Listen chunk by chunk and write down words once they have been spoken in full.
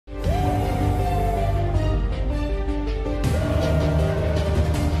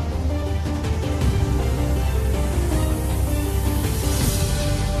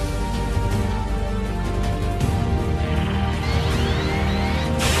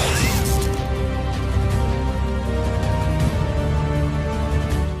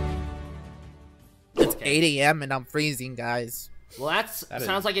8 a.m. and I'm freezing, guys. Well, that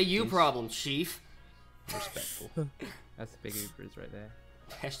sounds like a you problem, Chief. Respectful. That's the big oopers right there.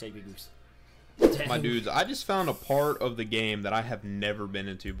 Hashtag big oops. My dudes, I just found a part of the game that I have never been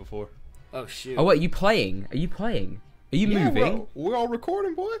into before. Oh shoot. Oh, what, are you playing? Are you playing? Are you moving? We're all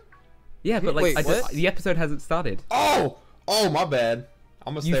recording, boy. Yeah, but like, Wait, the episode hasn't started. Oh, my bad.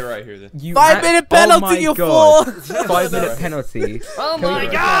 I'm gonna stay right here then. 5-minute penalty, you fool! 5-minute penalty. Oh my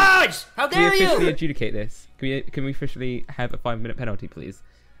gosh! How dare Can we officially you! adjudicate this? Can we officially have a 5-minute penalty, please?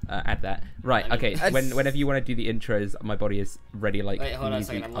 Add that. Right. Okay. Whenever you want to do the intros, my body is ready. Like, wait, hold on a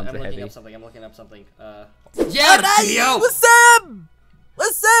second. I'm looking heavy. up something. I'm looking up something. Yeah, Gio! what's up?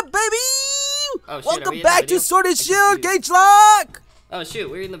 What's up, baby? Oh, shoot, welcome back to Sword and Shield, confused. CageLocke. Oh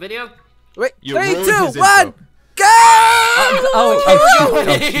shoot, we're in the video. Wait, You 3, ruined 2, his 1, intro. go!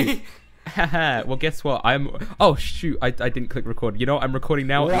 Oh shoot. Haha. Well, guess what? Oh shoot! I didn't click record. You know what? I'm recording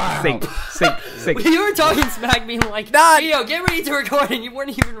now. Wow. Sync. You were talking smack, being like, Nah. Gio, get ready to record, and you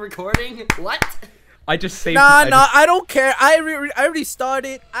weren't even recording. What? I just saved. Nah, I don't care. I already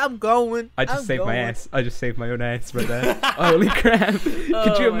started. I'm going. I just saved my ass. I just saved my own ass right there. Holy crap! Could you my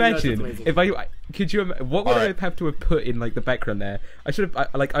gosh, imagine that's amazing. if what would I have to have put in like the background there? I should have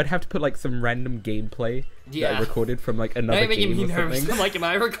I'd have to put like some random gameplay that I recorded from like another Now you're making game me or nervous. something. I'm like, am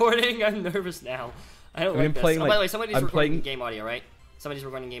I recording? I'm nervous now. I don't I mean, like this. playing, Oh, by like- the way, somebody's I'm recording playing- game audio, right? Somebody's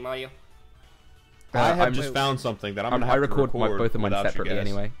recording game audio. I have I'm- just found something that I'm gonna I have to record both of mine without you separately guys.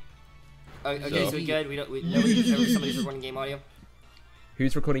 anyway. Okay, so we good. Somebody's recording game audio.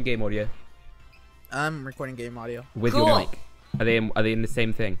 Who's recording game audio I'm recording game audio. with Cool. your mic? Are they in the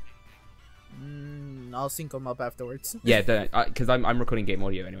same thing? I'll sync them up afterwards. Yeah, because I'm recording game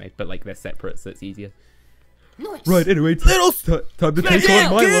audio anyway, but like they're separate, so it's easier. Nice. Right. Anyway, time to take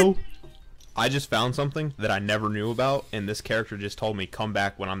on Milo. I just found something that I never knew about, and this character just told me come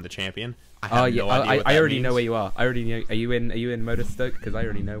back when I'm the champion. I have no idea what I that already know means. where you are. I already know. Are you in Motor Stoke? Because I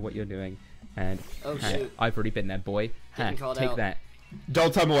already know what you're doing. And Oh, shoot. I've already been there, boy. Getting called Take out. that.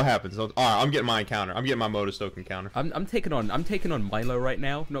 Don't tell me what happens. All right, I'm getting my encounter. I'm getting my Motostoke encounter. I'm taking on Milo right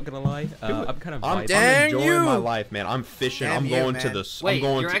now. Not gonna lie. I'm kind of. I'm Dang enjoying you. my life, man. I'm fishing. Damn I'm you, going to man. the. Wait, I'm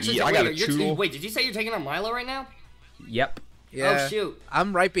going you're to actually eat. I got a chewel. wait, did you say you're taking on Milo right now? Yep. Yeah. Oh shoot.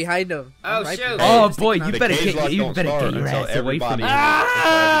 I'm right behind him. Oh, I'm right shoot. behind Oh him. boy, Sticking you out. better The get CageLocke you don't better start get your until ass away from everybody- me. until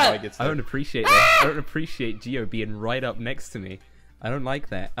everybody gets I there. don't appreciate that. I don't appreciate Gio being right up next to me. I don't like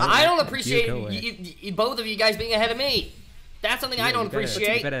that. I don't like that. Gio, appreciate go away. both of you guys being ahead of me. That's something I don't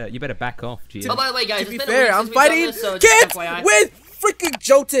appreciate. You better back off, Gio. Oh, by the way, guys, To it's be been fair, a week I'm since we've done fighting this, so kids just FYI. with freaking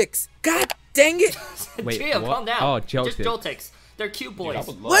Joltix. God dang it! Wait, Gio, what? calm down. Oh, Just Joltix. Joltix. They're cute boys.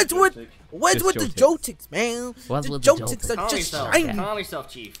 What's with Just the Joltix. Joltix, man? What's The with the Joltix Joltix? are Calm just yourself. shiny. Calm yourself,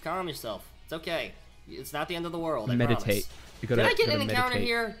 Chief. Calm yourself. It's okay. It's not the end of the world. I Meditate. promise. You gotta, Did I get you an gotta encounter meditate.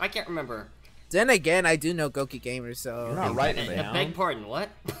 here? I can't remember. Then again, I do know Gokey Gamer, so You're not writing it I down. beg pardon. What?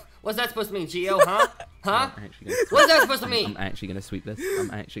 What's that supposed to mean, Gio? Huh? Huh? I'm actually gonna- What's that supposed to mean? I'm actually gonna sweep this.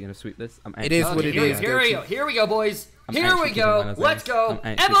 It is what it is, Here we Gokey. go. Here we go, boys. I'm Here actually we kicking go. Milo's Let's ass. go. I'm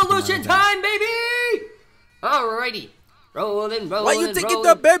actually kicking Evolution Milo's ass. time, baby. Alrighty. Rolling. Why you taking rolling.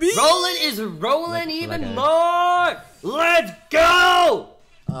 the baby? Rolling is rolling Like even a- more. Let's go.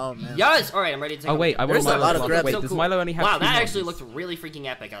 Oh man. Yes. All right, I'm ready to take Oh on wait, the- I want There's a Milo lot to of block. grabs. Wait, So does cool. Milo only have Wow, two that actually mons? looked really freaking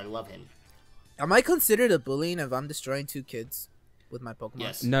epic. I love him. Am I considered a bullying if I'm destroying 2 kids with my Pokemon?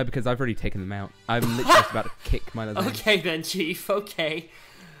 Yes. No, because I've already taken them out. I'm literally just about to kick Milo's ass. Okay then, Chief. Okay.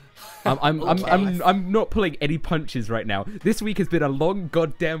 I'm not pulling any punches right now. This week has been a long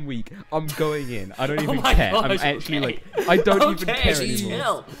goddamn week. I'm going in. I don't Oh even my care. I'm gosh, actually okay. like, I don't even Okay, care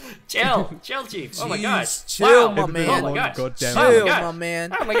anymore. chill, Chief. Oh my Jeez, gosh. chill, Wow. my Oh man. my gosh. Goddamn. Oh my Chill, gosh. my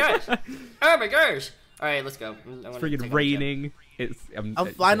man. Oh my gosh. Oh my gosh. All right, let's go. It's freaking raining. It's. I'm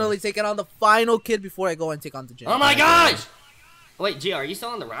finally taking on the final kid before I go and take on the gym. Oh my gosh. Wait, G, are you still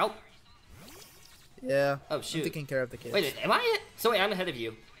on the route? Yeah. Oh shoot. I'm taking care of the kids. Wait, am I it? So wait, I'm ahead of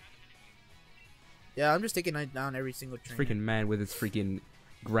you. Yeah, I'm just taking down every single train. Freaking man with his freaking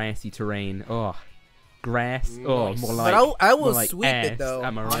grassy terrain. Oh, grass. Oh, Nice. more like. But I will more like sweep ass. it though.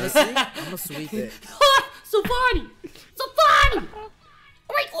 Am I right? Honestly, I'm gonna sweep it. So funny. So funny. Oh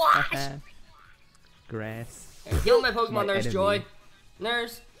my gosh. Grass. Heal my Pokemon, My Nurse enemy. Joy.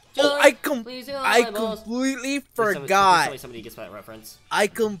 Nurse Joy. Oh, please heal I my balls. completely Please tell me forgot. somebody gets that reference. I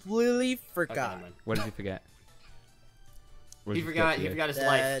completely Okay, forgot. never mind. What did you forget? What He did forgot Gio? his That-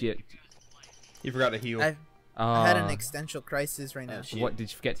 life. Gio- You forgot to heal. I had an Ah. existential crisis right now. Oh, shit. What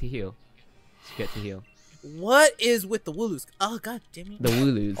did you forget to heal? Did you forget to heal? What is with the Wooloos? Oh god damn it. The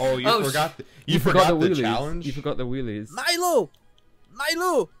Wooloos. Oh, you Oh, forgot. you forgot the Wooloos. challenge. You forgot the Wooloos.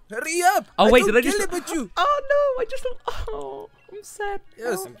 Milo, hurry up! Oh, wait, don't did I kill just- it with you? Oh no! I just. Oh. I'm sad.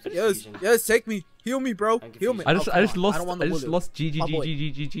 Yes, I'm yes, confusion. yes. Take me, heal me, bro. I'm Heal me. confused. I just come on. lost. don't want I the just Wooloo. lost. My boy.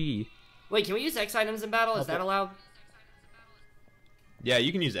 G. Wait, can we use X items in battle? Is that allowed? Yeah,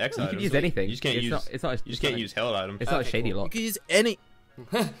 you can use X You items. can use anything. You just can't use. It's not. You just can't use held items. It's not a Okay, shady cool. You lock. can use any.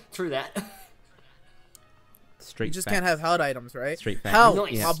 True that. Straight. You just facts. can't have held items, right? Straight facts. How,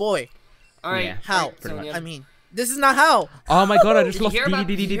 Nice. my boy? All right. Yeah. How? Pretty much. I mean, this is not how. Oh my god! I just Did you lost. hear about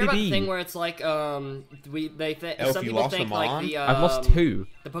the thing D. where it's like Elf, some you people lost think them like on? the I've lost 2.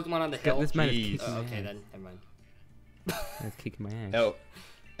 the Pokemon on the hill. This man is Jeez. kicking my Okay ass. then, never mind. He's kicking my ass.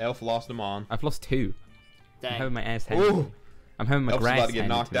 Elf lost them on. I've lost 2. I'm Dang. having my ass handed. Ooh. I'm having my Elf's grass about to get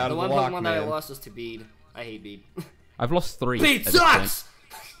handed knocked to me. out The of one the lock, Pokemon that I man. lost was to Bead. I hate Bead. I've lost 3. Bead at this point, sucks.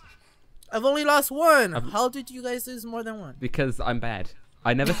 I've only lost 1. How did you guys lose more than 1? because I'm bad.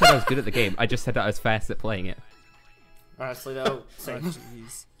 I never said I was good at the game. I just said that I was fast at playing it. Honestly though, Oh, same.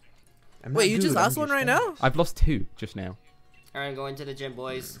 jeez. I'm not Wait, you just good, I'm lost one right fast. now? I've lost 2 just now. Alright, going to the gym,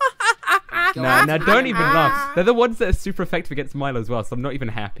 boys. No, don't even laugh. They're the ones that are super effective against Milo as well, so I'm not even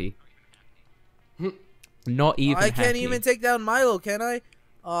happy. Not even I can't happy. even take down Milo, can I?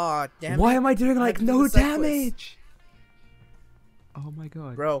 Aw, damn Why it. am I doing I like have to do no the side quest. damage? Oh my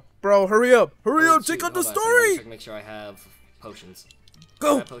god. Bro, hurry up. Hurry Oh, up, check shoot, out the hold on a second, let me story. check, make sure I have potions.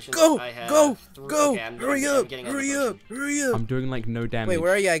 Go, I have potions. go, I have go, 3 go. Okay, I'm Hurry I'm up, getting another hurry potion. up, hurry up. I'm doing like no damage. Wait,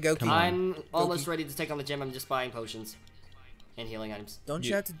 where are you at, Gokey? Come on. I'm almost ready to take on the gym. I'm just buying potions and healing items. Don't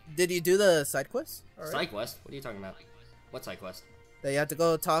you have to... Did you do the side quest? Alright. Side quest? What are you talking about? What side quest? That you have to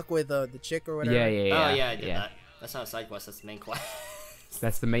go talk with the chick or whatever? Yeah. Oh yeah, I did that. That's not a side quest. That's the main quest.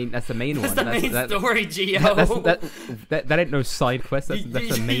 That's the main. That's the main That's one. the main that, story, Geo. that ain't no side quest. That's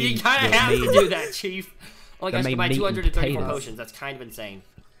the main. You kind of the have main, to do that, Chief. Oh my the gosh, main to buy meat and 234 potatoes. potions. That's kind of insane.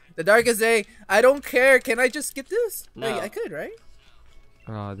 The darkest day. I don't care. Can I just skip this? No. Wait, I could, right?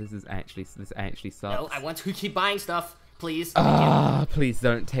 Oh, this actually sucks. No, I want to keep buying stuff, please. Ah, please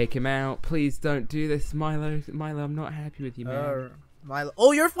don't take him out. Please don't do this, Milo. Milo, I'm not happy with you, man. Milo.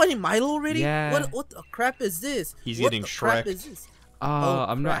 Oh, you're fighting Milo already? Yeah. What the crap is this? He's what getting the crap Shrek'd. is this? Oh,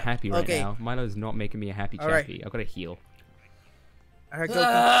 I'm not crap. happy right Okay. now. Milo's not making me a happy Alright. chappy. I've got to heal. Alright, Gokey.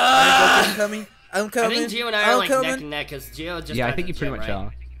 Alright, Gokey, I'm coming. I'm I coming. think Geo and I are I'm like neck coming. and neck because Geo just Yeah, I got think to you the pretty gym, much right?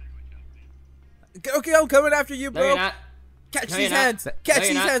 are. Okay, I'm coming after you, No, bro. you're not. Catch No, these you're not. hands. No, Catch you're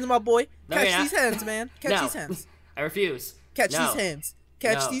these not. hands, my boy. No, Catch you're these not. hands, man. Catch No. these hands. I refuse. Catch No. these hands.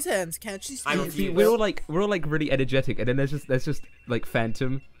 Catch No. these hands. Catch these I hands. refuse. We're all like really energetic, and then there's just like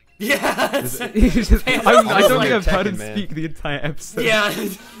Phantom. Yes. He's just, I was don't like think I've heard him Tekken, man. speak the entire episode. Yeah.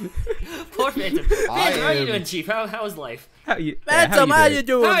 Poor Phantom. Phantom, how are you am- doing, Chief? How's life? How you, Phantom, how you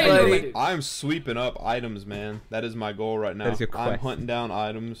doing, How you buddy? doing? I'm sweeping up items, man. That is my goal right now. That is your I'm quest. hunting down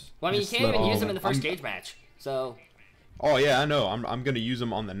items. Well, I mean, you Just can't even slow use them in the down. first cage match. So Oh yeah, I know. I'm gonna use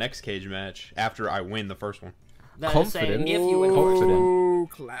them on the next cage match after I win the first one. that is saying Confident. if you win Confident. Oh,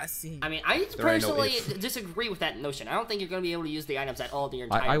 classy. I mean, I There ain't no personally if. disagree with that notion. I don't think you're going to be able to use the items at all in your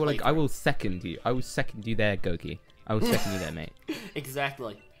entire I will playthrough. I will second you. I will second you there, Gokey. I will second you there, mate.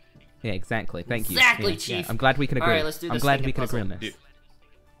 Exactly. Yeah, exactly. Thank you. Exactly, Yeah, Chief. I'm glad we can agree. Alright, let's do I'm this glad thing we in can agree on puzzle. this. Dude,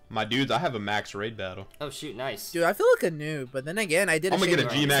 my dudes, I have a max raid battle. Oh shoot, nice. Dude, I feel like a noob, but then again, I did I'm gonna get a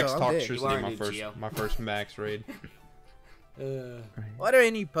shady G round, max so I'm good. You are toxicity new, Geo. my first max raid. What are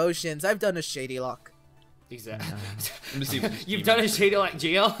any potions? I've done a shady lock. Exactly. Let me see if this You've G done a max- shady lock,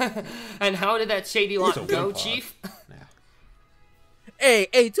 Geo. And how did that shady It's lock a go, win pod. Chief? Yeah.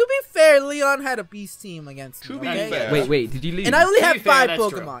 Hey, to be fair, Leon had a beast team against me. To be okay? fair. Wait, did you lose? And I only To be had fair, 5 that's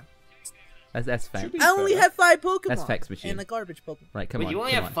true. Pokemon. That's fact. To be I only fair. had 5 Pokemon. That's Fex Machine. And a garbage Pokemon. Right, come Wait, on. you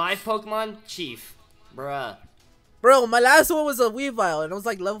only come have on. 5 Pokemon? Chief. Bruh. Bro, my last one was a Weavile, and it was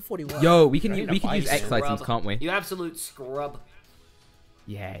like level 41. Yo, we can Right, use nice, X man. items, can't we? You absolute scrub.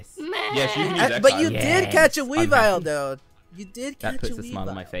 Yes. Yes, you can use X But you items. did catch a Yes, I'm Weavile, happy. though. You did catch That puts a a smile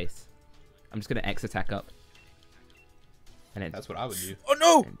on my Weavile. face. I'm just gonna X attack up. And then That's what I would do. Oh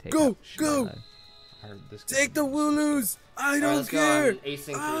no! and take Go! out Go! Schmalo. I heard this. Take the Wooloos! I Alright, don't let's care! go. I'm acing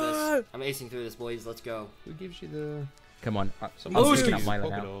through Ah. this. I'm acing through this, boys. Let's go. Who gives you the? Come on. Someone I'm use picking up these Milo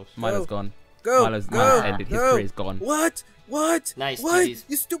now. Pokéballs. Milo's Go. gone. Go! Milo's go! ended. His go. career's gone. What? What? Nice, What? GGs.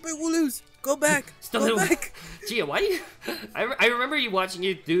 You stupid Wooloos! Go back! Still Go do- back! Gia, why do you? I remember you watching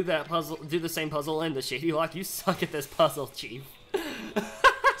you do that puzzle, do the same puzzle in the Shady Lock. You suck at this puzzle, Chief.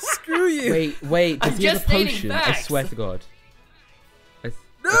 Screw you! Wait. Does I'm he have just a stating potion? I facts. swear to God. I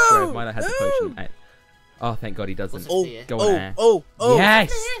No! swear if Milo has a No! potion. Oh, thank God he doesn't. Oh, Yeah. Go on oh, air. oh!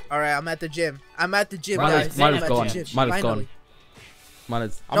 Yes! Alright, I'm at the gym. I'm at the gym, Milo's- guys. Milo's I'm at gone. the gym. Milo's Finally. gone.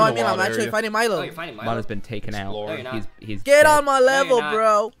 Milo's. No, I in the mean, I'm wild actually area. fighting Milo. Oh, you're finding Milo. Milo's been taken out. Explore. No, you're not. He's Get dead. on my No, level, you're not.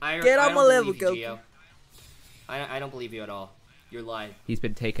 bro. Get on I my don't level, believe you, Gokey. Gio. I don't believe you at all. You're lying. He's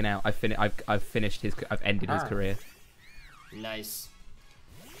been taken out. I've finished his. I've ended his career. Nice.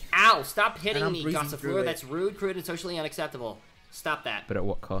 Ow! Stop And hitting I'm me, breezing through Gossifleur. it. That's rude, crude, and socially unacceptable. Stop that. But at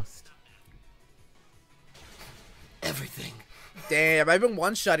what cost? Everything. Damn, I've been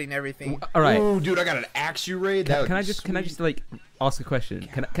one-shotting everything. All right. Ooh, dude, I got an axe you raid. Can I just like ask a question?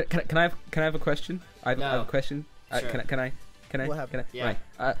 Can I have a question? I have a question. Sure. Can I? What happened? Yeah.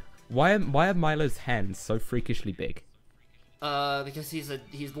 Right. Why are Milo's hands so freakishly big? Because he's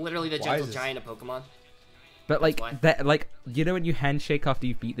literally the gentle this? giant of Pokemon. But like why. that, like you know when you handshake after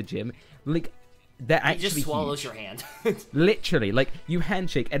you beat the gym, like they're He actually just swallows huge. your hand. Literally, like you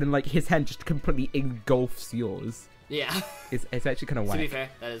handshake and then like his hand just completely engulfs yours. Yeah. It's actually kind of To be whack. fair,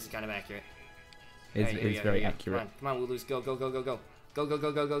 that is kind of accurate. It's Alright, here we go, very here we go. accurate. Come on, Wooloos, go, go, go, go, go. Go, go,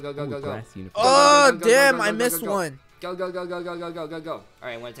 go, go, go, go, go, Ooh, go, go. grass uniform. Oh, Go, go, go, damn, go, I go, missed go, go. one. Go, go, go, go, go, go, go, go, go.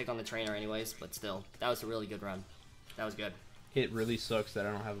 Alright, I want to take on the trainer anyways, but still. That was a really good run. That was good. It really sucks that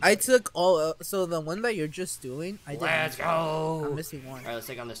I don't have. I took all. So the one that you're just doing, I did. Let's go! I'm missing one. Alright, let's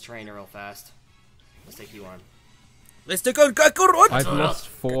take on this trainer real fast. Let's take you on. Let's take on Kakarot! I've lost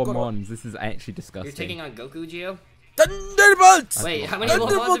 4 mons. This is actually disgusting. You're taking on Goku, Geo? Thunderbolt! Wait, how many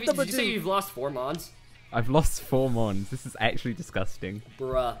Thunderbolt Mons have you, did you number say 2. you've lost 4 Mons? I've lost 4 mons. This is actually disgusting.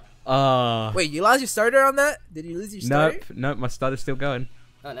 Bruh. Wait, you lost your starter on that? Did you lose your starter? Nope. My starter's still going.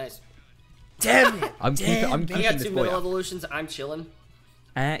 Oh, nice. Damn it! I'm Damn, keeping I got this 2 boy middle up. evolutions, I'm chilling.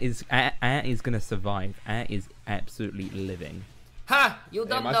 Is gonna survive. Is absolutely living. Ha! You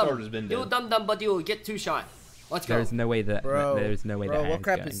dumb my dumb. starter's been You dead. dumb dumb, but you will get 2 shot. Let's go. There is no way that Bro, there is no way bro, that what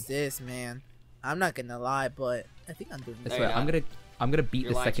crap going. is this, man? I'm not gonna lie, but I think I'm doing I this. There swear, you I'm gonna beat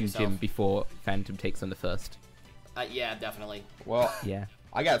You're the lying to second yourself. gym before Phantom takes on the first. Yeah, definitely. Well, Yeah.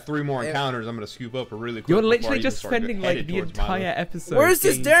 I got 3 more Yeah. encounters. I'm gonna scoop up really quick. You're before I literally even just start spending like headed the towards Milo. entire episode. Where's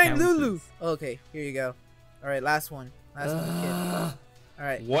this getting daring counters. Lulu? Okay, here you go. All right, last one. Last one, kid. All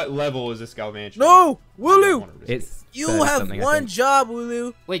right. What level is this Galvantula? No, Wooloo! It's You 30 have something, I one think. job,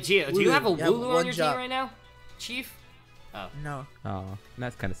 Wooloo. Wait, Gio, do you Wooloo, have a you have Wooloo on one your job. team right now? Chief? Oh. No. Oh,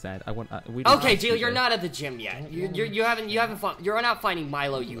 that's kind of sad. I want. We Okay, Gio, you're not at the gym yet. You haven't fought. You're not fighting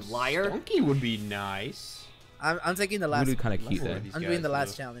Milo, you liar. Donkey would be nice. I'm taking the last. Wooloo kind of That's cute what though. these I'm doing guys the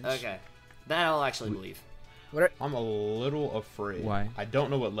last do. challenge. Okay, that I'll actually believe. I'm a little afraid. Why? I don't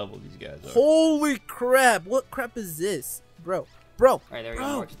know what level these guys are. Holy crap! What crap is this, bro? Bro. All right, there we go.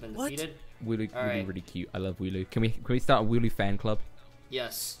 Bro, Mark's been what? defeated. Wooloo, Alright. really cute. I love Wooloo. Can we start a Wooloo fan club?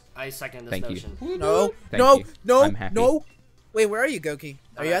 Yes, I second this Thank you. notion. No. Thank No. you. No. I'm happy. No. Wait, where are you, Gokey?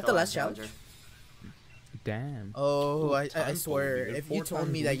 Are I'm you at the last challenge? challenger. Damn. Oh, I time swear, pull, dude. if you 4 told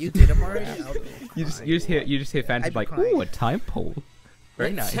times me a that week. you did them already, I'll You just hear Phantom I'd be like, crying. ooh, a time poll.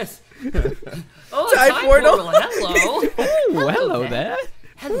 Very nice. Oh, Time time portal. portal. Hello. Ooh, hello there. there.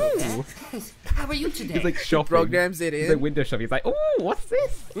 Hello there. How are you today? He's like shopping. programs it He's in. like window shopping. He's like, ooh, what's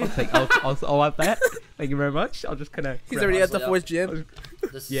this? I'll have that. Thank you very much. I'll just kind of. He's already at the Honestly, 4th gym.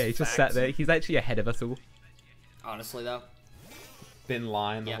 This Yeah, is he's just fact. sat there. He's actually ahead of us all. Honestly, though. Been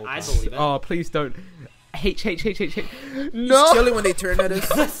lying the Yeah, whole I time. believe it. Oh, please don't. H. He's No. chilling when they turn at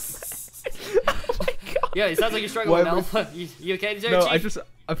us. Oh my god. Yeah, it sounds like you're struggling, Why Alpha. You okay, Chief? No,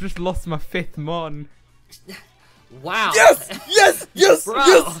 I've just lost my 5th mon. Wow. Yes! Yes! Yes! Bro.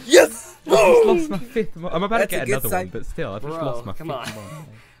 Yes! Yes! I've just Oh! lost my 5th mon. I'm about That's to a get good another sign. one, but still, I've just Bro, lost my come 5th on. mon.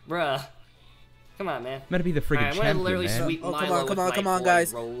 Bruh. Come on, man. I'm gonna be the friggin' Alright, I'm gonna champion, literally man. sweep Oh, come Milo on, come with on, my come on, boy.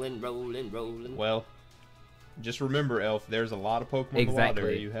 guys. Rolling. Well, just remember, Elf. There's a lot of Pokemon in the wild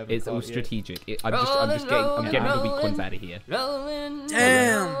area Exactly. you haven't It's all caught yet. strategic. I'm getting the weak ones out of here. Rolling.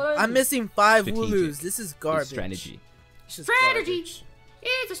 Damn! I'm missing 5 Strategic. Wooloos. This is garbage. It's strategy. This is Strategy. garbage.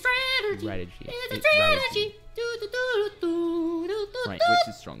 It's a strategy. Strategy. It's a It's strategy. Do-do-do-do-do-do-do. Right,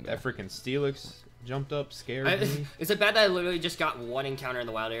 which is stronger? That freaking Steelix jumped up, scared me. Is it bad that I literally just got 1 encounter in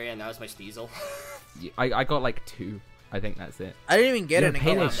the wild area and that was my Steezel? I got like 2. I think that's it. I didn't even get Your an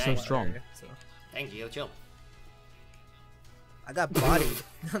payload's encounter. so strong. So. Thank you, chill. I got bodied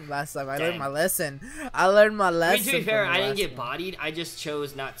last time. I Dang. learned my lesson. I learned my I lesson. mean, to be fair, from the I didn't last get one. bodied. I just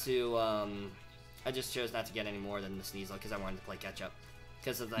chose not to. I just chose not to get any more than the Sneasel because I wanted to play catch up.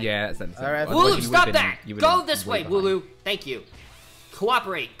 Because of like, Yeah, that's understandable. All right, Otherwise Wooloo, you would've stop been- that! you would've Go been this way, behind. Wooloo. Thank you.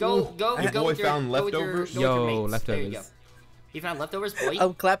 Cooperate. Go Your go boy with your, found go with your, leftovers? go with your Yo, mates. There you leftovers. go. He found leftovers, boy.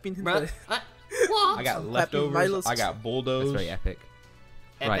 I'm clapping. Bruh. the- What? I got I'm clapping leftovers. Milo's- I got That's bulldoze. very epic.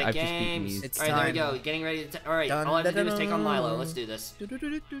 Epic Right, I've just beaten games. these. It's All right, there we time. go. Getting ready to. All right, Dun, all I have to dun, do is take on dun. Milo. Let's do this.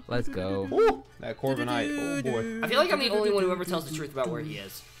 Let's go. Ooh, that Corviknight. Oh boy. I feel like I'm the only one who ever tells the truth about where he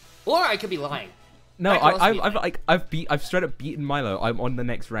is, or I could be lying. No, I could also be I've straight up beaten Milo. I'm on the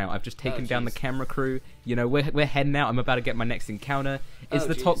next round. I've just taken down the jeez. camera crew. You know, we're heading out. I'm about to get my next encounter. Is Oh,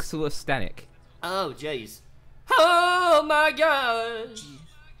 the jeez. Toxel static? Oh, jeez. Oh my gosh.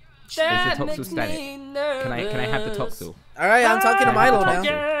 much. Is the Toxel static? Can I have the Toxel? All right, I'm talking to Milo now.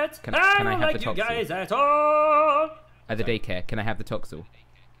 Can I have the you guys Toxel? at all. At the daycare, can I have the Toxel?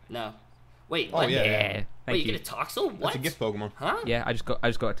 No. Wait. Oh What? yeah. Yeah. Wait, Thank you you. get a Toxel? What? That's a gift Pokemon. Huh? Yeah, I just got a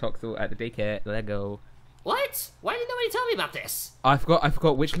Toxel at the daycare. Lego. What? Why didn't nobody tell me about this? I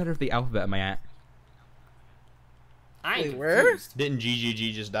forgot which letter of the alphabet am I at? I'm Wait, where? confused. Didn't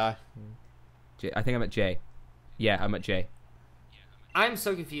GGG just die? I think I'm at J. Yeah, I'm at J. I'm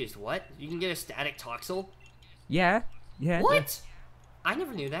so confused. What? You can get a static Toxel? Yeah. What? I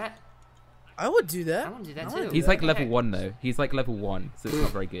never knew that. I would do that. I want to do that I wanna too. do He's that. like level 1 though. He's like level 1, so it's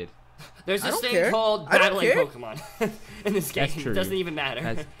not very good. There's I this don't thing care. called I don't battling care. Pokemon in this game. That's true. It doesn't even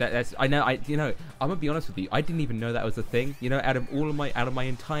matter. That's I know. I'm gonna be honest with you. I didn't even know that was a thing. You know, out of my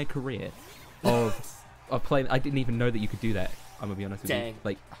entire career of playing, I didn't even know that you could do that. I'm gonna be honest with you. Dang.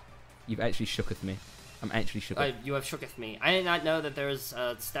 Like, you've actually shooketh me. I'm actually shooketh. You have shooketh me. I did not know that there was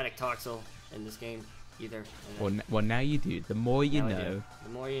a static Toxel in this game either. Well, now you do. The more you Now I know. do. The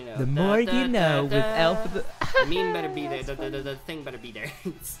more you know. The more you know with alphabet. The meme better be there. The thing better be there.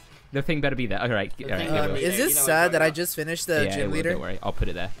 The thing better be there. All right. The All right. thing I better will. be Is there. this You know what I'm sad that talking I about. just finished the Yeah, gym it will, leader? don't worry. I'll put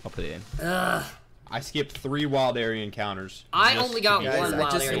it there. I'll put it in. Ugh. I skipped 3 wild area encounters. I just only to got be Guys, one I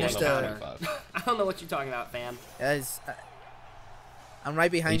wild just area finished, encounter. 25. I don't know what you're talking about, fam. Guys, I'm right Are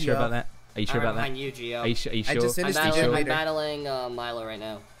you behind sure you. about that? Are you sure I'm about behind that? you, Gio. Are you sure? I just I'm finished the gym battling, I'm leader. battling Milo right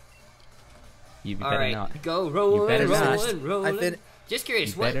now. You All better right, not. go rolling, better not. rolling, rolling. I fin- Just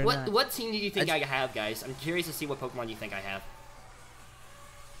curious, You better what not. what team do you think I I have, guys? I'm curious to see what Pokemon you think I have.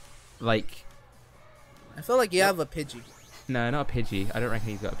 Like, I feel like you have a Pidgey. no, not a Pidgey. I don't reckon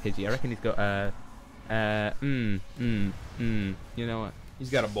he's got a Pidgey. I reckon he's got You know what? He's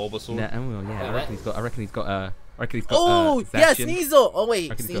got a Bulbasaur. Nah, well, yeah. Wait, I what? reckon he's got Oh, yeah, Zacian. Sneasel. Oh, wait,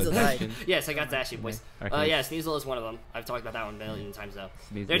 I reckon he's got Sneasel died. Zacian. Yes, I got Zacian, boys. I reckon Yeah, Sneasel is one of them. I've talked about that one a million times, though.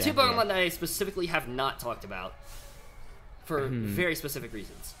 Sneasel, There are two yeah, Pokemon yeah. that I specifically have not talked about for very specific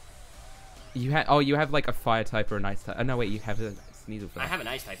reasons. You have like a fire type or a nice type. Oh no, wait, you have a Sneasel for I that. have an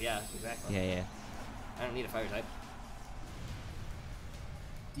Ice type, yeah, exactly. Yeah. I don't need a Fire type.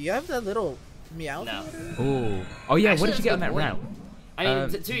 Do you have that little meow? No. Oh yeah. Actually, What did you get on that's that a good route? I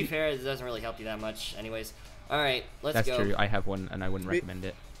mean, to be fair, it doesn't really help you that much, anyways. All right, let's That's go. true. I have one, and I wouldn't recommend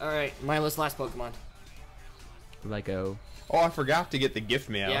it. All right, Milo's last Pokemon. Lego. Oh, I forgot to get the gift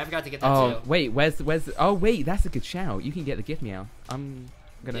meow. Yeah, I forgot to get that Oh too. wait, where's? Oh wait, that's a good shout. You can get the gift meow. I'm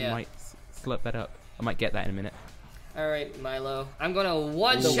gonna Yeah. might slurp that up. I might get that in a minute. All right, Milo. I'm gonna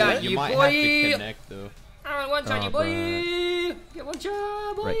one Ooh, shot you you, might boy. have to connect though. All right, one shot Oh, you, boy. Get one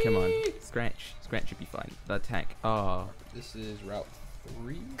shot, boy. Right, come on. Scratch should be fine. The attack. Oh, This is route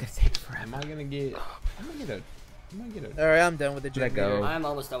 3. gonna take forever. Am I gonna get a All right, I'm done with the gym Let go. leader. I'm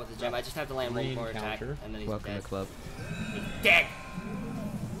almost done with the gym. I just have to land one Green more attack, counter. and then he's Welcome dead. to club. He's dead.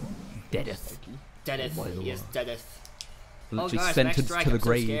 Deadeth. Deadeth. He is deadeth. Oh Literally gosh, Max sentenced Strike. to the I'm so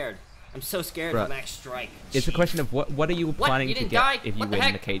grave. scared. I'm so scared Bruh. of Max Strike. It's a question of what are you What? planning You to didn't get die? if you What the win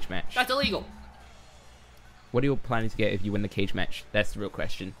heck? the cage match? That's illegal. What are you planning to get if you win the cage match? That's the real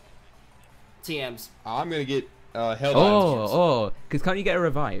question. TMs. I'm gonna get Hell Diamonds. Because can't you get a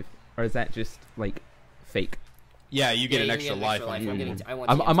revive? Or is that just like fake? Yeah, you get Yeah, an you extra get life an on extra you. life. I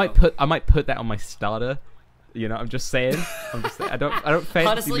want I TMs, though. might put that on my starter. You know, I'm just saying. I don't fancy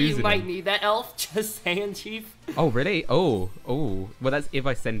Honestly, you losing might him. need that elf. Just saying, Chief. Oh really? Oh. Well, that's if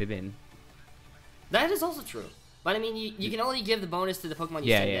I send it in. That is also true. But I mean, you can only give the bonus to the Pokemon you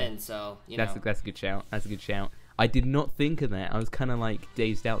Yeah, send yeah. in, so you know. That's a good shout. That's a good shout. I did not think of that. I was kind of like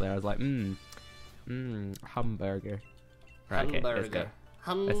dazed out there. I was like, hamburger. Right, okay, let's go.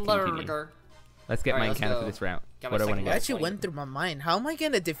 continue. Hamburger. Let's get Alright, my let's encounter go. for this route. Got What my do I want second to That get? actually went through my mind. How am I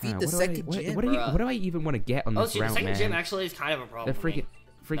gonna defeat the What do second I- gym? Bruh. what do I even want to get on Oh, this shoot, the route, second man? gym actually is kind of a problem. The for me.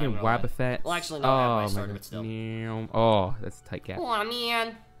 freaking Not gonna lie. Wabafets. Well, actually, no, I have my my starter, God. but still. Meow. Oh, that's a tight gap. Oh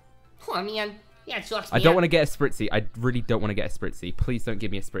man. Oh man. Yeah, it sucks. I don't want to get a Spritzy. I really don't want to get a Spritzy. Please don't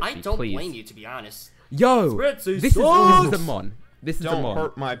give me a Spritzy. I don't please. blame you, to be honest. Yo, Spritzy this is sucks! a mon. This is a Don't mon.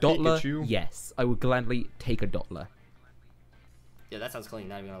 hurt my Dottler, Pikachu. yes, I would gladly take a Dottler. Yeah, that sounds clean.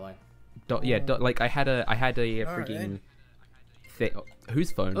 Not even gonna lie. Like I had a freaking thing.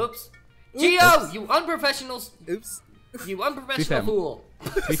 Whose phone? Oops. Gio, you unprofessionals! Oops. You unprofessional fool!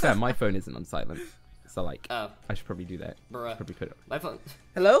 To be fair, my phone isn't on silent, so like Oh, I should probably do that. bruh. Probably put it. My phone.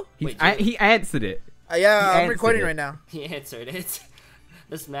 Hello? Wait, Gio. He answered it. Yeah, He I'm answered recording it. right now. He answered it.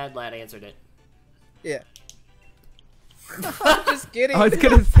 This mad lad answered it. Yeah. I'm just kidding. I was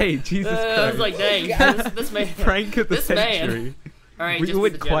gonna say Jesus I Christ. was like, dang, this man. Prank of the this man. century. Alright, We just beat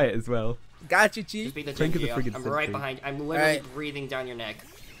went the gym. quiet as well. Got you, Just Chief. beat the gym, Prank of the Gio. friggin' I'm right century. behind you. I'm literally Alright. breathing down your neck.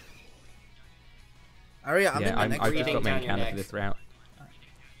 Alright, I'm in the I've next just breathing got my down your encounter neck. for this route.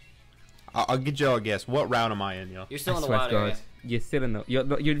 I'll get y'all a guess. What round am I in, yo? You're still in the swear wild to God. area. You're still in the.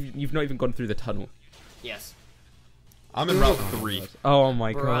 You've not even gone through the tunnel. Yes. I'm in route 3. Oh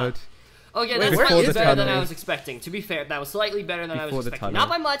my Bruh. God. Okay, Wait, that's where slightly is better than tunnel? I was expecting. To be fair, that was slightly better than I Before was the expecting. tunnel.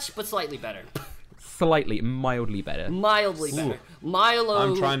 Not by much, but slightly better. Slightly, mildly better. Mildly better. Mildly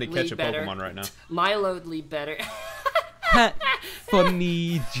I'm trying to catch a better. Pokemon right now. Mildly better.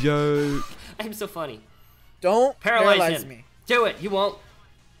 Funny joke. I'm so funny. Don't Paralyze paralyze him. me. Do it. You won't.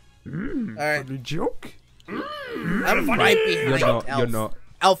 All right, Funny joke. I'm right behind You're not. Elf. You're not.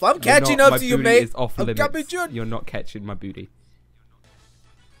 Elf, I'm You're catching not. up My to you, booty mate. is off I'm limits. catching you. You're not catching my booty.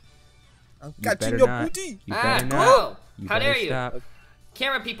 I'm You catching better your not. booty. You Ah, better cool. not. You How better dare you? stop.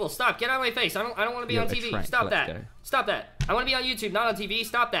 Camera people, stop. Get out of my face. I don't want to be You're on a TV. trank. Stop Let's that. go. Stop that. I want to be on YouTube, not on TV.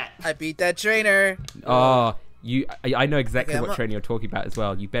 Stop that. I beat that trainer. Oh, you. I know exactly Okay, what I'm trainer you're talking about as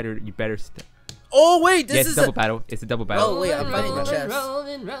well. You better. Oh wait, Yeah, this it's is a double a. battle. It's a double battle. Oh, wait, I'm fighting the rolling, chest.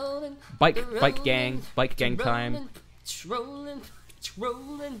 rolling, rolling. Bike gang time. Rolling,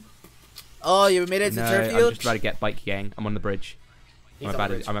 rolling. Oh, you made it to No, turf I'm field. just about to get bike gang. I'm on the bridge. He's I'm on the about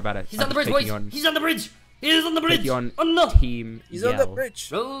bridge. to. I'm about to. He's I'm on the bridge, taking boys. on- He's on the bridge. He is on the bridge. taking on Oh no. Team He's Yell. on the bridge.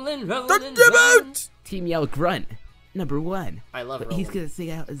 Rolling, rolling, The rolling. debut. Team Yell Grunt, #1. I love But he's rolling. gonna sing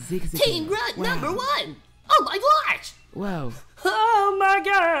out a zig zig. Team Grunt #1. Oh my gosh. Wow. Oh my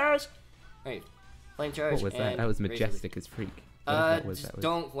gosh. Hey, flame charge. What was that? and That was razor majestic as freak. Whatever that was, just that was,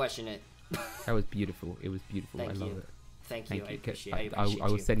 don't question it. that was beautiful. It was beautiful. Thank I love you. it. Thank you. Thank I you. appreciate. I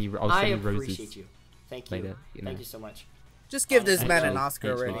will send you. I'll I send you roses. appreciate you. Thank you. later, you know. Thank you so much. Just give this Honestly, man an actually, Oscar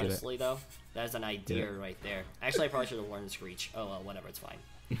thanks, already. man. Honestly, though, that is an idea right there. Actually, I probably should have learned Screech. Oh well, whatever. It's fine.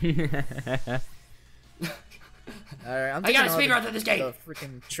 All right, I'm I gotta taking all speedrun through this game. The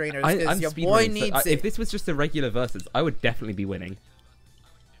freaking trainers I'm because your boy speedrunning, so, needs if it. this was just a regular versus, I would definitely be winning.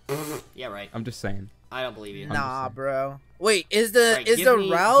 Yeah, right. I'm just saying. I don't believe you. Nah, bro. Wait, is the Right, is give the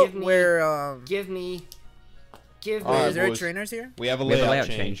me- route give me- where Give me. Give me. Alright, is there boys. trainers here? We have a We have a layout layout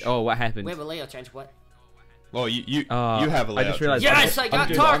change. change. Oh, what happened? We have a layout change. What? Well, you Uh, have a I layout just realized- change. Yes, I got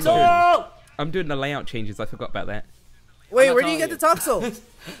doing- Toxel! I'm doing the layout changes. I forgot about that. Wait, not where do you get telling the Toxel?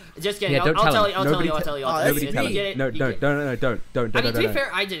 Just kidding. Yeah, I'll don't tell tell you. him. I'll tell Nobody you. I'll te- tell you. Oh, I'll tell that's you. me. Nobody tell You get him. it? No, You don't, get- don't. I mean, to be fair,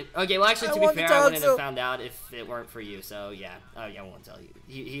 I didn't. Okay, well, actually, I to be want the fair, I wouldn't have Toxel. found out if it weren't for you. So yeah. Oh yeah, I won't tell you.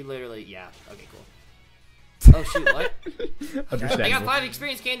 He literally. Yeah. Okay, cool. Oh shoot! What? I got Understandable. 5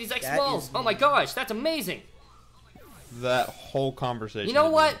 experience candies X That smalls. is Oh my gosh, that's amazing. That whole conversation. You know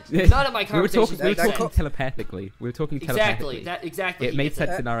didn't what? make sense. None of my We were conversations talking. We were make that talking sense. telepathically. We were talking telepathically. Exactly. It he made gets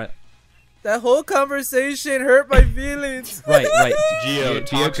sense in our. That whole conversation hurt my feelings. Right. Gio,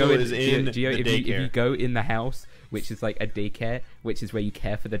 Toxel is in the if you daycare. go in the house, which is like a daycare, which is where you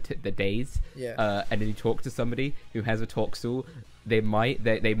care for the days. Yeah. And then you talk to somebody who has a Toxel, they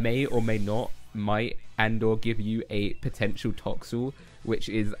may or may not and/or give you a potential Toxel, which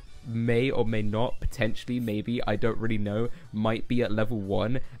is may or may not, potentially, maybe, I don't really know, might be at level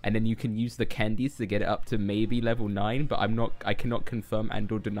 1, and then you can use the candies to get it up to maybe level 9, but I cannot confirm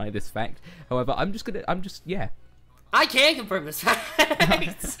and or deny this fact. However, yeah. I can confirm this fact.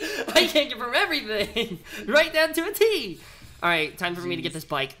 I can confirm everything, right down to a T. All right, time for me to get this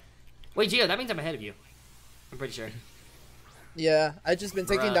bike. Wait, Gio, that means I'm ahead of you. I'm pretty sure. Yeah, I just been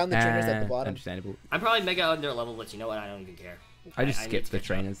taking Bruh. down the trainers at the bottom. Understandable. I'm probably mega under level, but you know what? I don't even care. I just need skipped to the catch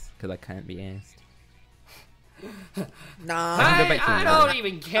up. trainers because I can't be asked. Nah, go back to I the- don't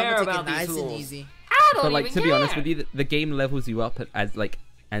even care I'm about gonna take these it nice and tools. easy. I don't But like, even to be honest care. with you, the game levels you up as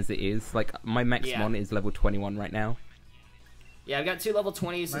it is. Like, my max Yeah. mon is level 21 right now. Yeah, I've got 2 level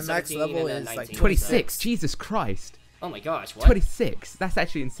 20s, My and max 17, level and then is, like, 19. 26. Jesus Christ. Oh my gosh, what? 26. That's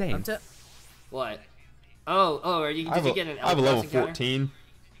actually insane. I'm What? Oh, I did have you a, get an I have a level Crossing counter? 14.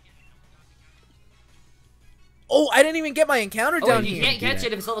 Oh, I didn't even get my encounter Oh, down you here. can't catch Yeah.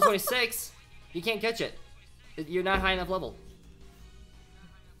 it if it's level 26. You can't catch it. You're not high enough level.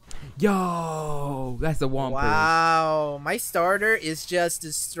 Yo, that's a womp. Wow, my starter is just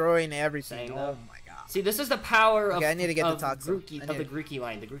destroying everything. Same, Oh though. my god. See, this is the power Okay, of, I need to get the of Toxel. Grookey, I of the need Grookey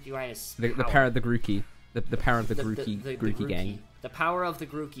line. The Grookey line is The power of the Grookey. The power of the Grookey the Grookey gang. The power of the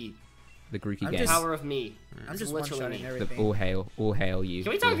Grookey. The Grookey I'm The gang. just- power of me. I'm It's just literally one-shotting me. everything. All hail you.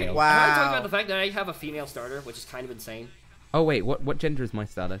 Can we talk? All hail. Wow. I want to talk about the fact that I have a female starter, which is kind of insane. Oh wait, what gender is my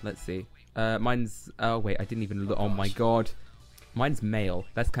starter? Let's see. Mine's. Oh wait, I didn't even look. Oh my gosh. god, mine's male.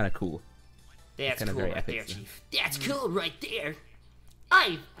 That's kind of cool. That's kinda cool very right epic, there, so. Chief. That's cool right there.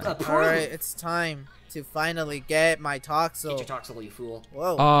 I approve. Alright, it's time to finally get my Toxel. Get your Toxel, you fool.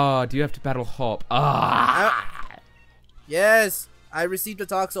 Whoa. Oh, do you have to battle Hop? Ah. Yes, I received a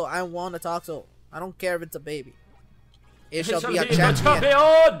Toxel. I want a Toxel. I don't care if it's a baby. It shall be a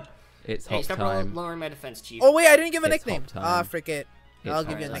champion. It's Hey, Hop stop time. lowering my defense, Chief. Oh wait, I didn't give a It's nickname. hop time. Ah, frick it. I'll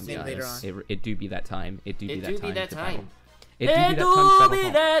give you a Thank nickname you. later on. It do be that time. It do be It that do time. be that to time. battle. It do be that time. to battle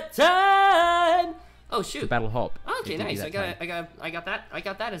hop. that time. Oh shoot. To battle hop. Okay, It do be nice. that time. I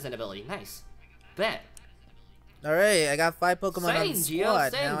got that as an ability. Nice. Bet. All right, I got 5 Pokemon on the Same, Gio,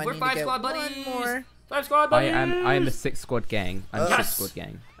 squad. same. Now I We're need 5 to get squad one buddies. more. 5 squad I buddies. am a 6 squad gang. I'm a Yes. 6 squad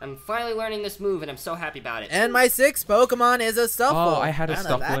gang. I'm finally learning this move, and I'm so happy about it. And my 6th Pokemon is a Stuffle. Oh, I had a know,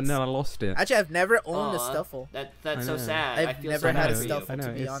 Stuffle that's- and then I lost it. Actually, I've never owned a Aw, Stuffle. That's I so know. sad. I I've feel never so had bad a for you. Stuffle, I know,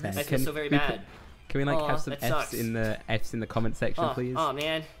 to be it's honest. I sad. feel so very bad. Can we like Aw, have some that F's sucks. in the comment section, please? Oh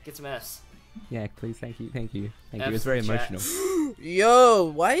man, get some F's. Yeah, please. Thank you. Thank you. Thank you. F's It was very in the chat. emotional. Yo,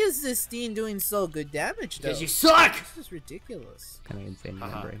 why is this Steen doing so good damage, though? Because you suck. This is ridiculous. Kind of insane Haha.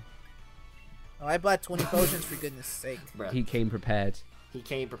 remembering. Oh, I bought 20 potions for goodness sake. Bruh. He came prepared. He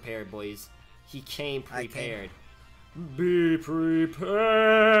came prepared, boys. He came I came- prepared. Be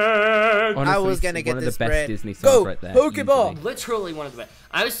prepared. Honestly, I was gonna get one this of the best bread. Disney songs Go, right there. Pokeball! easily. Literally one of the best.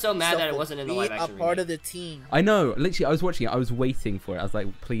 I was so mad that it Stuffle, wasn't in the be live a action part remake. of the team. I know. Literally, I was watching it. I was waiting for it. I was like,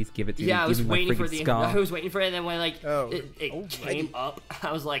 please give it to me. Yeah, I was Give me my waiting for friggin' the. scar. I was waiting for it, and then when it Oh, came up,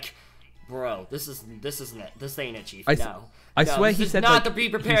 I was like, "Bro, this isn't it. This ain't it, Chief. I s- No, I no, swear this he is said, not like, the be he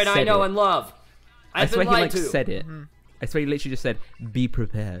prepared I said know it. and love. I I've swear been he lied like to. said it. I swear he literally just said, "Be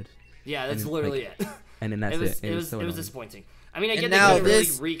prepared," Yeah, that's and, literally like, it. and then that's it. It was so it was annoying. disappointing. I mean, I And get they now couldn't really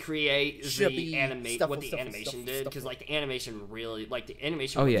this recreate should the be what the stuffle, animation stuffle, did, stuffle. because like the animation really, like the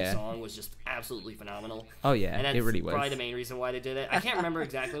animation Oh, of yeah. the song was just absolutely phenomenal. Oh yeah, And that's it really was. probably the main reason why they did it. I can't remember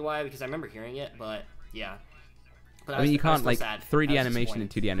exactly why, because I remember hearing it, but yeah. But I mean, you was can't still like sad. 3D I was animation and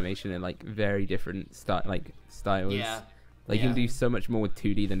disappointed. 2D animation are like very different styles. Yeah. Like you Yeah. can do so much more with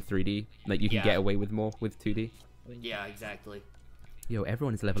 2D than 3D. Like you can Yeah. get away with more with 2D. Yeah, exactly. Yo,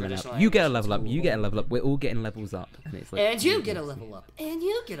 everyone is leveling up. Traditional You get a animation's level up. You cool. get a level up. We're all getting levels up, and it's like. And you get a level up. And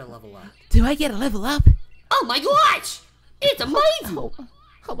you get a level up. Do I get a level up? Oh my gosh! It's amazing!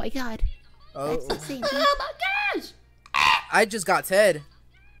 Oh my god. Oh, That's insane. Oh my gosh! I just got Ted.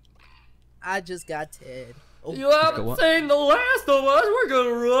 Oh, You haven't what? seen The Last of Us. We're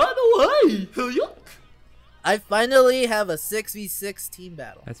gonna run away. I finally have a 6v6 team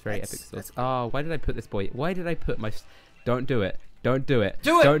battle. That's very epic That's sauce. Oh, why did I put this boy? Why did I put my? Don't do it. Don't do it.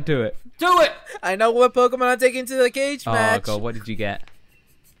 Do it. Don't do it. Do it! I know what Pokemon I'm taking to the cage Oh match. god, what did you get?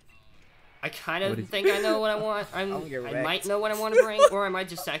 I kind What of is- think I know what I want. I get might wrecked. know what I want to bring, or I might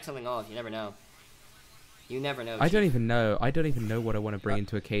just sack something off. You never know. You never know. I don't Chief. even know. I don't even know what I want to bring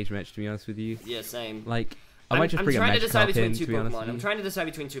into a cage match. To be honest with you, Yeah, same. like I might just bring a I'm trying to decide Magikarp between in. two To be honest Pokemon. with I'm you, trying to decide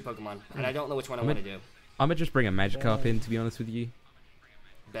between two Pokemon, and I don't know which one I I'm want to gonna- do. I might just bring a Magikarp in. To be honest with you,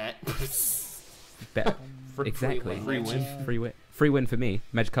 Bet. better. Free Exactly. win. Free win. Free win for me.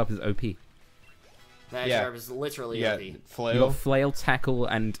 Magikarp is OP. Magikarp Yeah. is literally Yeah, OP. You got flail. Flail, Tackle,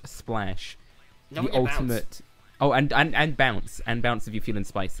 and Splash. Don't The forget Bounce. ultimate. Oh, and bounce if you're feeling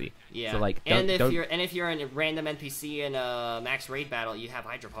spicy. Yeah. So like, and if don't. you're in a random NPC in a max raid battle, you have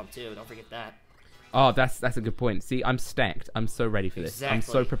Hydro Pump too. Don't forget that. Oh, that's a good point. See, I'm stacked. I'm so ready for this. I'm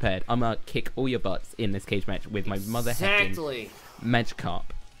so Exactly. prepared. I'm gonna kick all your butts in this cage match with my mother hecking Exactly. Magikarp.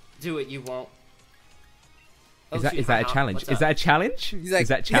 Do it. You won't. Is Oh, that shoot, is that a haha, challenge? what's Is up? that a challenge? He's like, is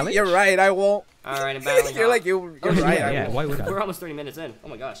that challenge? You're right, I won't. All right, I'm battling. You're Hop. like, you're Oh, right, shit, I yeah, won't. why would I? We're almost 30 minutes in. Oh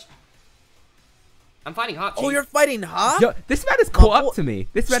my gosh. I'm fighting Hop. Oh, Chief. you're fighting Hop? Yo, this man has caught up to me.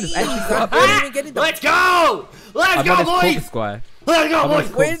 This man has actually caught up to I'm me. not even getting the... Let's go! Let's I'm go, on his Cork boys! Squire. Let's go, I'm on boys!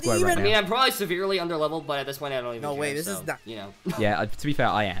 his Where Cork did Squire he right even- I mean, now. I'm probably severely underleveled, but at this point, I don't even No, care. wait, this so, is not- You know. Yeah, to be fair,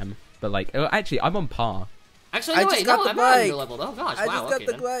 I am. But like, actually, I'm on par. Actually, I no, just wait, got no, the I'm not bike. underleveled. Oh gosh, I wow, just got okay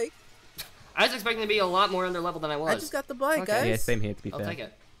the then. bike. I was expecting to be a lot more underleveled than I was. I just got the bike, Okay. guys. Yeah, same here. To be I'll fair. take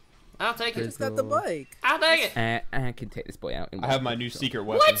it. I'll take I it. just got the bike. I'll take it. I can take this boy out. in I have one my shot. new secret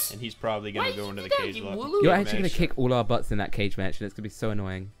weapon, What? and he's probably gonna Why go you into the do that, cage you lock. wooloo? You're actually gonna match. kick all our butts in that cage match, and it's gonna be so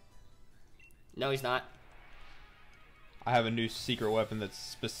annoying. No, he's not. I have a new secret weapon that's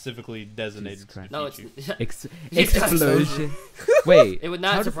specifically designated to Christ. No, defeat it's. you. He's got Explosion. Wait. It would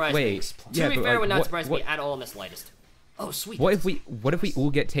not how did- surprise me. wait, To yeah, be but, fair, it would like, not what- surprise what- me at all in the slightest. Oh, sweet. What if we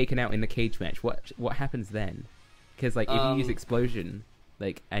all get taken out in the cage match? What happens then? Because like if you use explosion,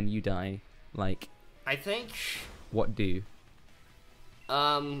 like and you die, like I think. what do?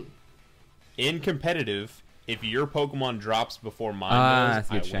 In competitive, if your Pokemon drops before mine That's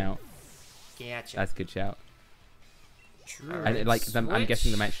does, a good I win. shout. Gotcha. That's a good shout. True. And like I'm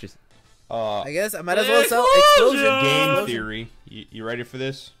guessing the match just. I guess I might as well sell Explosion! explosion. Game theory. You ready for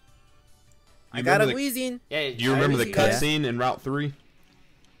this? I You got a remember the- wheezing. Yeah, Do you remember the Yeah. cutscene in Route 3?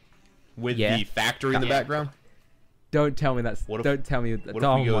 With Yeah. the factory in the Yeah. background? Don't tell me that's. What if- don't tell me. what if we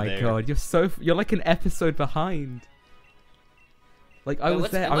Oh go my there? god, you're like an episode behind. Like I Wait, was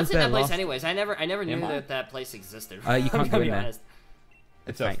what's, there. I what's was in there that place last. anyways? I never knew Am I? that place existed. You can't I'm go gonna in be there. honest.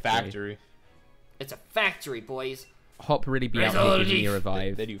 It's a factory. It's a factory, boys. Hop really be out here giving me a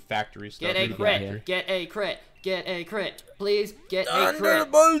revive. They do factory stuff. Get a crit. Get a crit. Get a crit. Please get a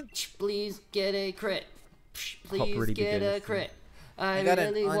crit. Please get a crit. Please really get a crit. I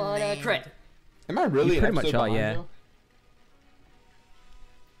really want a crit. Am I really? You pretty much are, yeah. Though?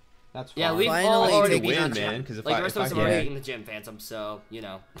 That's fine. Yeah, we've Finally all already taking beaten win, the gym. man. Because if Like the rest of us have already yeah. beaten the gym, Phantom. So you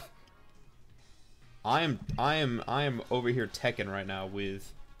know. I am over here teching right now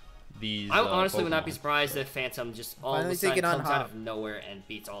with these. I honestly would not Pokemon. be surprised if Phantom just all Finally of a sudden taking on comes out Hop. of nowhere and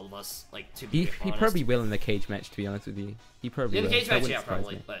beats all of us. Like to be He honest. probably will in the cage match, to be honest with you. He probably In the will. cage That match, wouldn't yeah, surprise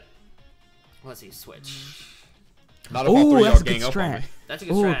probably. me. But let's see, switch. Not if all three Ooh, of that's y'all a good gang up on me. strat. That's a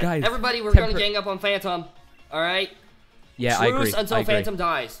good Ooh, strat. guys, Everybody, we're going to tempor- gang up on Phantom. All right. Yeah, Truce I agree. until I agree. Phantom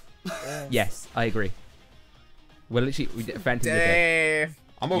dies. Yes, I agree. Well, literally, Phantom did that. Damn.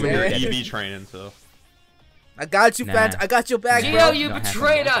 I'm over Yeah. here EV training, so. I got you, Nah. Phantom. I got your back, Gio, bro. you Not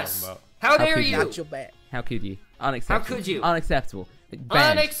betrayed happening. us. What How How dare could you? you? Got your back. How could you? Unacceptable. How could you? Unacceptable.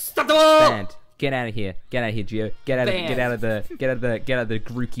 Banned. Unacceptable. Banned. Get out of here. Get out of here, Gio. Get out of the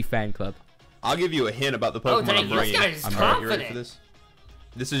Grookey fan club. I'll give you a hint about the Oh, Pokemon dang, I'm this bringing. guy's All right, you ready confident. for this?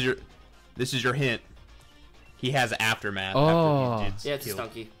 This is your hint. He has aftermath. Oh. After he did Yeah, it's a kill.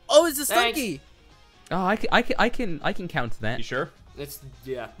 Stunky. Oh, it's a Thanks. Stunky. Oh, I can counter that. You sure? It's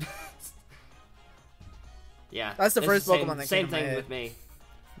yeah. Yeah. That's the it's first same, Pokemon that Same came to my thing head. with me.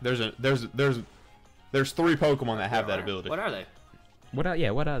 There's 3 Pokemon that have that ability. What are they? What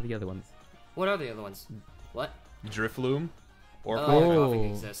are the other ones? What are the other ones? What? Drifloom, or Oh,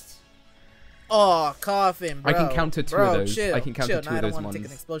 Coughing exists. Oh, coughing, bro. I can counter 2 bro, of those. Chill, I can counter chill. 2 Now of I don't those want to ones. take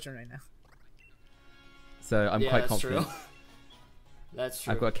an explosion right now. So I'm Yeah, quite that's confident. true. That's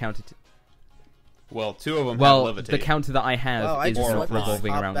true. I've got a counter. Well, 2 of them Well, have levitate. the counter that I have Wow, I is just not swept my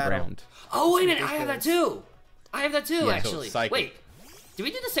revolving top around battle. ground. Oh wait a minute, I have that too. I have that too, Yeah, so actually. psychic. Wait, did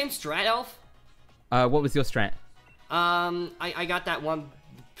we do the same strat, Elf? What was your strat? I got that one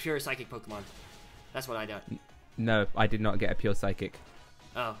pure psychic Pokemon. That's what I got. No, I did not get a pure psychic.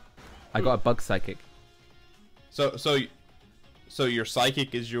 Oh. I got a bug psychic. So your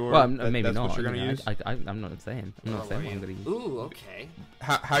psychic is your. Well, maybe that's not. What you're gonna you know, use. I'm not saying. I'm not Oh, saying are what I'm you? gonna use. Ooh, okay.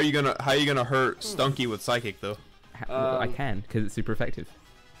 How are you gonna hurt Stunky with psychic though? I can because it's super effective.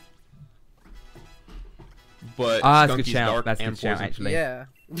 But That's a good Stunky's shout. dark That's a and good shout, poison. actually. Yeah.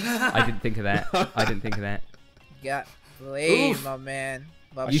 I didn't think of that. I didn't think of that. Got played, Oof. my man.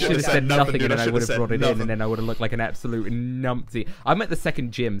 You should have said nothing, dude. and then I I should've would have said brought it in, nothing. and then I would have looked like an absolute numpty. I'm at the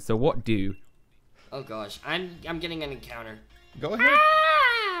second gym, so what do? Oh gosh, I'm getting an encounter. Go ahead.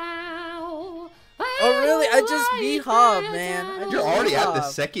 Oh, really? I just beat Hob, man. I You're just already beat at the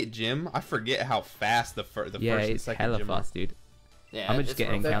Hob. second gym. I forget how fast the Yeah, first and it's second hella gym are. fast, dude. Yeah, I'm gonna just it's get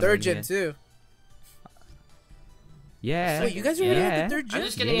rough. an The encounter. third in gym, here. too. Yeah. Wait, you guys already yeah. have the third gym? I'm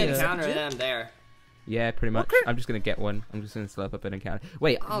just getting an Yeah. encounter and I'm there. Yeah, pretty much. Okay. I'm just gonna get one. I'm just gonna slurp up an encounter.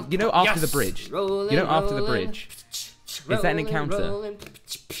 Wait, Oh, you know after the yes! bridge? Rolling, You know after the rolling. bridge? Is that an encounter?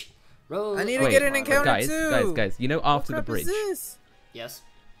 I need to Wait, get an encounter, guys, too. guys, you know What after the crap is bridge? this? Yes,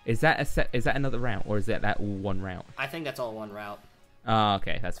 Is that another route, or is that all one route? I think that's all one route. Ah,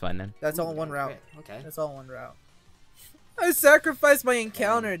 okay, that's fine then. That's all one route. Okay. That's all one route. I sacrificed my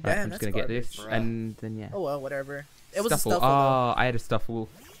encounter. Right, Damn, I'm that's just gonna garbage. get this, Bruh. and then yeah. Oh well, whatever. It was Stuffle. a Stuffle, I had a Stuffle.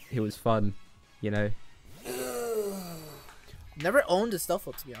 It was fun, you know. though. Never owned a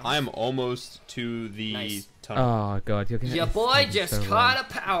Stuffle, to be honest. I'm almost to the Nice. tunnel. Oh god, you're gonna. Your it's boy gonna be just so caught long. a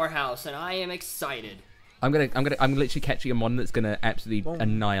powerhouse, and I am excited. I'm literally catching a mon that's gonna absolutely Boom.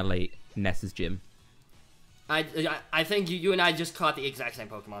 annihilate Ness's gym. I think you and I just caught the exact same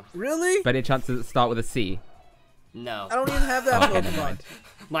Pokemon. Really? But any chance does it start with a C? No, I don't even have that Okay, never Pokemon. mind.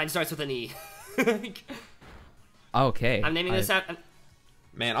 mine starts with an E. Okay. I'm naming this out.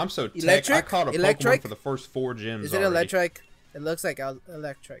 Man, I'm so tech. I Electric? caught a Pokemon Electric? for the first 4 gyms. Is it already. electric? It looks like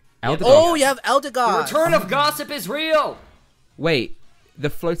electric. Eldegoss. Oh, you have The Eldegoss. return of gossip is real. Wait, the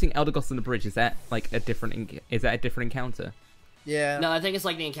floating Eldegoss on the bridge, is that like a different encounter? Yeah. No, I think it's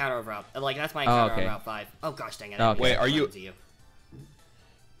like the encounter of Route. Like that's my encounter okay. on Route 5. Oh gosh, dang it! Oh, okay. Wait, are you- To you.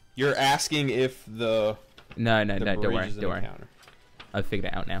 You're asking if No, the don't bridge worry, is an don't worry. encounter. I've figured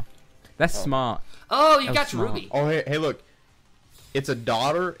it out now. That's smart. Oh, you That got was your smart. Ruby. Oh, hey, look. It's a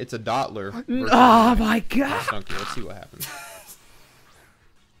daughter. It's a Dottler. versus Oh my god! Stunky. Let's see what happens.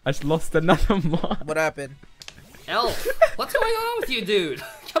 I just lost another mon. What happened? Elf, what's going on with you, dude?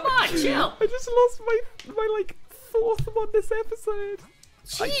 Come on, chill. I just lost my like 4th one this episode.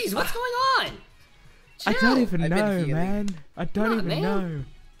 Jeez, what's going on? I Chill. don't even I've been know, healing. man. I don't Come on, even man. know.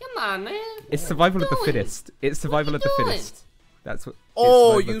 Come on, man. It's survival of the doing? fittest. It's survival you of the doing? fittest. That's what.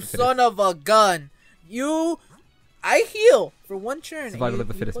 Oh, it's survival you of the son of a gun! You I heal for one turn. Survival of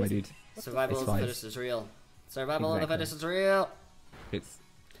the fittest, my dude. Survival of the fittest is real. Survival of the fittest is real.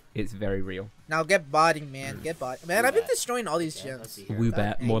 It's very real. Now get body, man. Get body. Man, I've been destroying all these gems.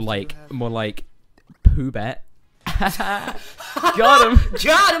 Woobat, more like Poobat. Got him.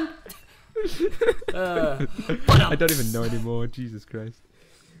 Got him. I don't even know anymore. Jesus Christ.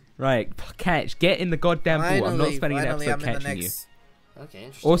 Right, catch. Get in the goddamn pool. I'm not spending an episode catching you. Okay,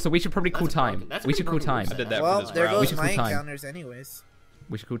 interesting. Also, we should probably call time. We should call time. I did that well, for this there round. goes my encounters anyways.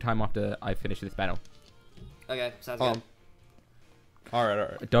 We should call time after I finish this battle. Okay, sounds good.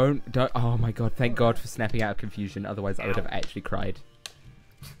 Alright. Don't. Oh my god, thank god for snapping out of confusion. Otherwise, I would have actually cried.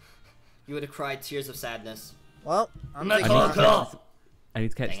 You would have cried tears of sadness. Well, I'm Michael, taking go. I need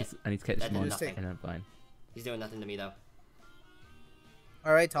to catch this. I need to catch That this did monster, nothing. and I'm fine. He's doing nothing to me though.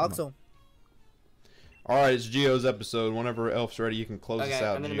 Alright, Toxel. Alright, it's Geo's episode. Whenever Elf's ready, you can close Okay, this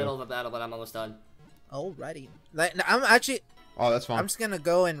out, I'm in the Geo. middle of a battle, but I'm almost done. Alrighty. Like, I'm actually. Oh, that's fine. I'm just gonna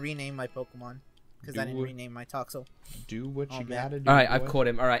go and rename my Pokemon because I didn't Do- rename my Toxel. Do what you man. gotta do. Alright, I've boy. caught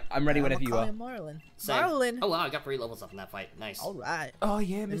him. Alright, I'm ready whenever you are. Marlin. Same. Marlin. Oh wow, I got 3 levels up in that fight. Nice. Alright. Oh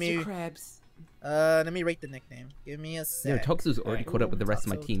yeah, Let me- Krabs. Let me rate the nickname. Give me a Yeah, sec. Toxel's already caught up with the rest of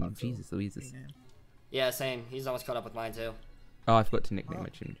my Toxel, team. Toxel. Jesus Louises. Rename. Yeah, same. He's almost caught up with mine too. Oh, I forgot to nickname my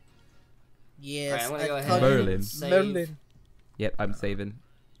tune. Yes. Alright, I'm gonna go I ahead call Merlin. you and save. Merlin. Yep, I'm saving.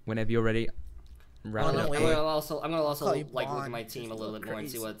 Whenever you're ready, wrap Well, it no, up. wait. I'm gonna also Call you like look at Bond. my team a It's little bit more and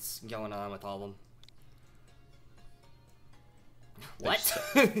see crazy. what's going on with all of them.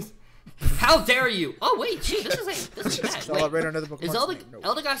 What? How dare you? Oh wait, gee, this is bad. So I'll Wait, rate another Pokemon. is tonight. No.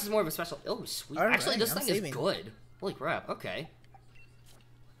 Eldegoss is more of a special? Oh sweet. Alright, Actually, this I'm thing saving. is good. Holy crap. Okay.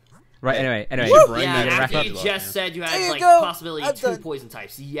 Right, anyway. Woo! Yeah, you're gonna wrap after up. you just said you There had you like go. possibility I'm 2 done. poison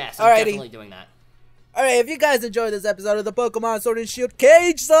types. Yes, I'm Alrighty. definitely doing that. Alright, if you guys enjoyed this episode of the Pokemon Sword and Shield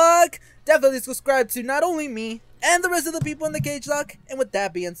CageLocke, definitely subscribe to not only me and the rest of the people in the CageLocke. And with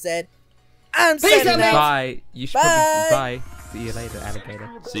that being said, I'm Peace signing out, man. out. Bye. You should Bye. probably bye. See you later, alligator.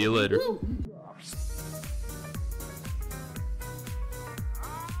 See you later. Woo.